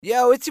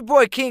Yo, it's your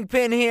boy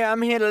Kingpin here.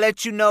 I'm here to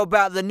let you know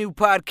about the new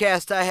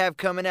podcast I have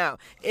coming out.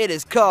 It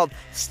is called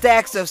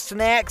Stacks of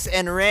Snacks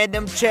and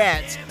Random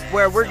Chats,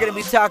 where we're going to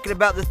be talking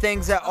about the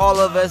things that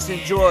all of us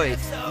enjoy.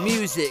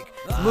 Music,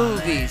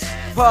 movies,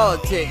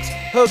 politics,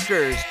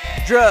 hookers,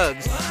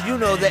 drugs, you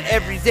know, the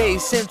everyday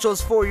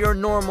essentials for your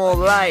normal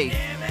life.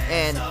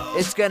 And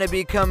it's going to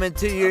be coming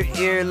to your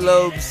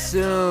earlobes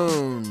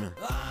soon.